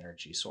safest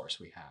energy source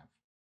we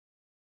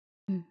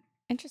have.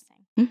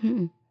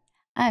 Interesting.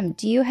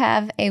 Do you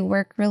have a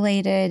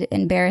work-related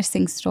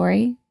embarrassing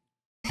story?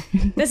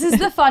 This is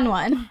the fun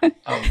one. A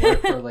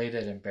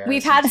work-related embarrassing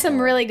We've had some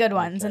story. really good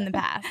ones in the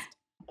past.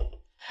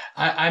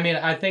 I mean,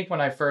 I think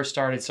when I first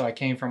started, so I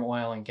came from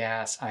oil and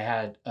gas, I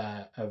had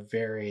a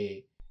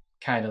very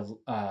kind of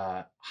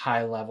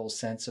high level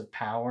sense of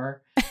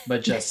power,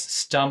 but just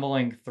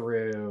stumbling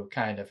through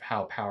kind of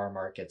how power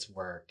markets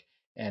work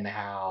and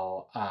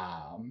how,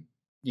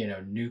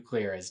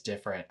 nuclear is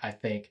different. I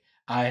think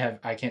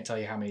I can't tell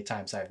you how many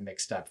times I've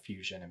mixed up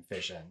fusion and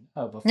fission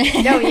before.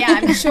 Oh, yeah,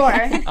 I'm sure.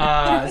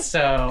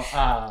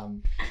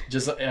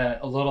 Just a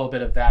little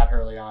bit of that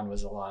early on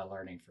was a lot of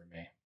learning for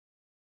me.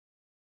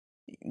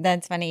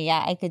 That's funny.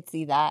 Yeah, I could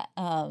see that.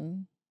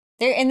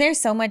 There's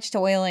so much to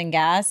oil and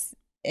gas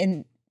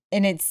in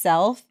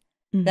itself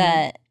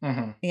that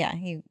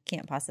you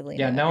can't possibly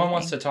know no everything. one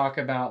wants to talk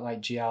about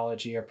like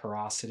geology or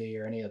porosity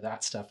or any of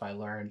that stuff I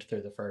learned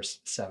through the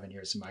first 7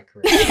 years of my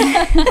career.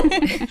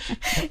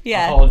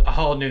 a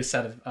whole new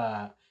set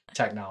of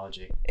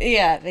technology.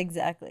 Yeah,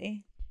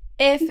 exactly.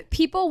 If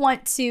people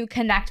want to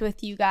connect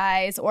with you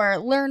guys or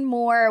learn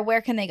more,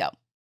 where can they go?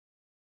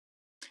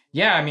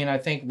 Yeah, I mean, I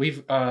think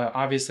we've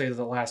obviously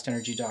the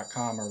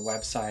lastenergy.com, our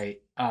website,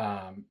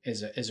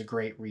 is a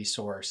great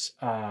resource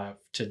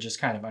to just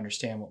kind of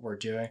understand what we're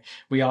doing.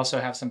 We also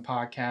have some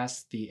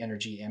podcasts, the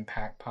Energy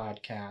Impact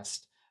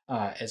podcast,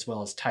 as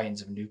well as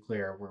Titans of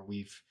Nuclear, where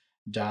we've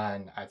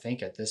done, I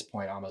think at this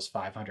point, almost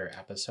 500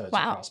 episodes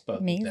across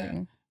both of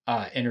them,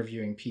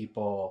 interviewing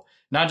people,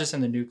 not just in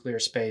the nuclear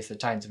space. The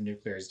Titans of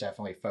Nuclear is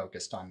definitely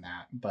focused on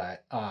that,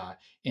 but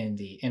in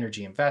the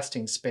energy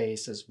investing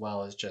space, as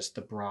well as just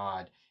the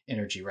broad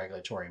energy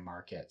regulatory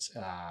markets.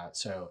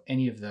 So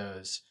any of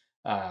those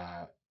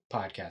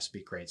podcasts would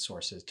be great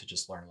sources to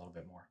just learn a little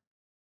bit more.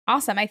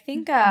 Awesome. I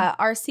think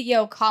our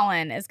CEO,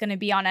 Colin, is going to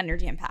be on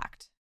Energy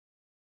Impact.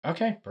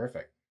 Okay,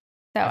 perfect.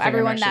 So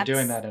everyone that's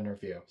doing that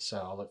interview, so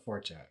I'll look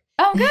forward to it.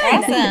 Oh, good.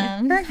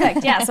 Awesome.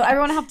 Perfect. Yeah. So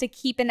everyone will have to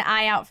keep an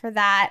eye out for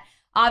that.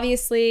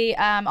 Obviously,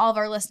 all of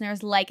our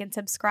listeners like and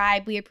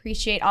subscribe. We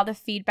appreciate all the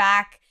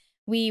feedback.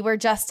 We were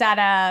just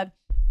at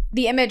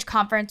the Image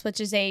Conference,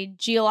 which is a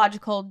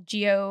geological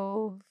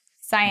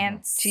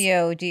geoscience.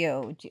 Geo.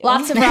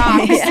 Lots of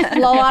rocks. Yeah. A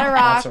lot of Lots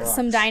rocks, of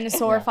some rocks.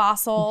 dinosaur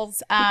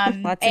fossils.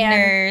 Lots of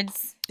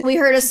nerds. We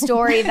heard a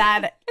story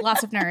that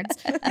lots of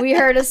nerds. We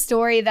heard a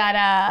story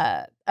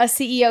that a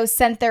CEO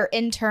sent their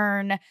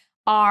intern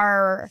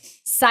our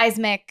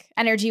Seismic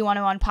Energy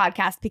 101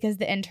 podcast because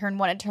the intern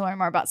wanted to learn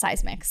more about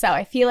seismic. So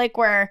I feel like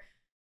we're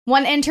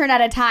one intern at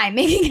a time,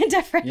 making a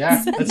difference.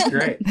 Yeah, that's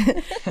great.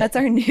 That's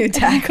our new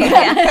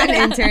tagline. One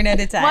intern at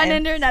a time. One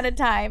intern at a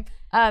time.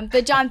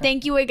 But John,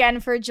 thank you again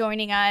for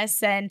joining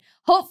us, and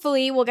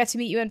hopefully we'll get to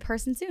meet you in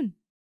person soon.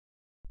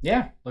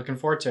 Yeah, looking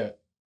forward to it.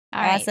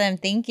 All right. Awesome.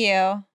 Thank you.